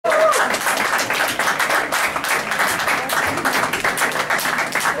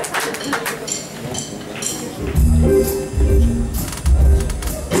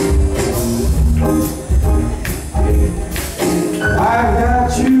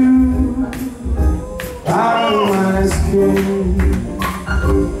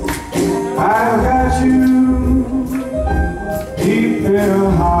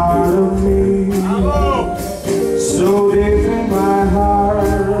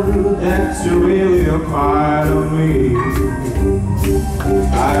that you really are part of me.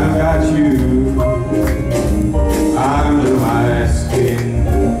 I've got you under my skin.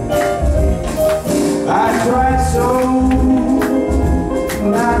 I tried so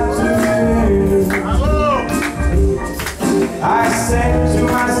not to give in. I said to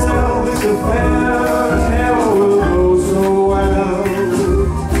myself, this affair never will go so well.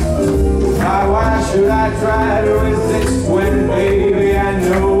 Why should I try to resist when, baby, I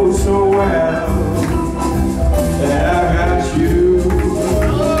know so well that I got you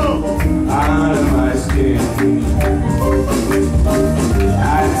under my skin.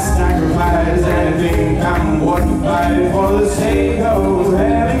 I'd sacrifice anything I'm walking by for the sake of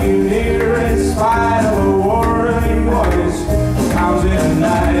having you near, in spite of a warning voice comes in the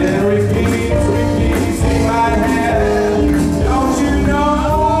night and repeats in my head. Don't you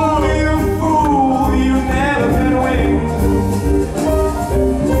know, you fool, you never can win.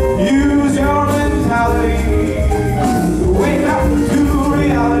 Use your mentality to wake up to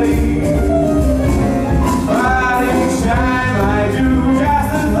reality. But each time I do, just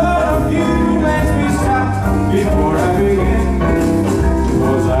the thought of you makes me stop before I begin.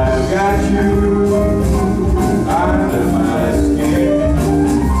 'Cause I've got you under my skin.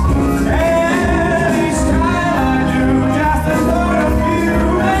 And each time I do, just the thought of you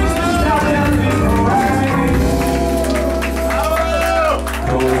makes me stop just before I begin.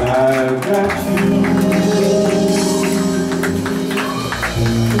 'Cause I've got you.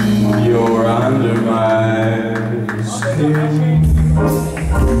 You're under my skin.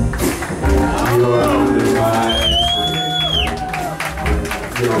 You're under my skin.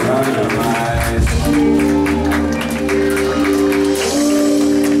 You're under my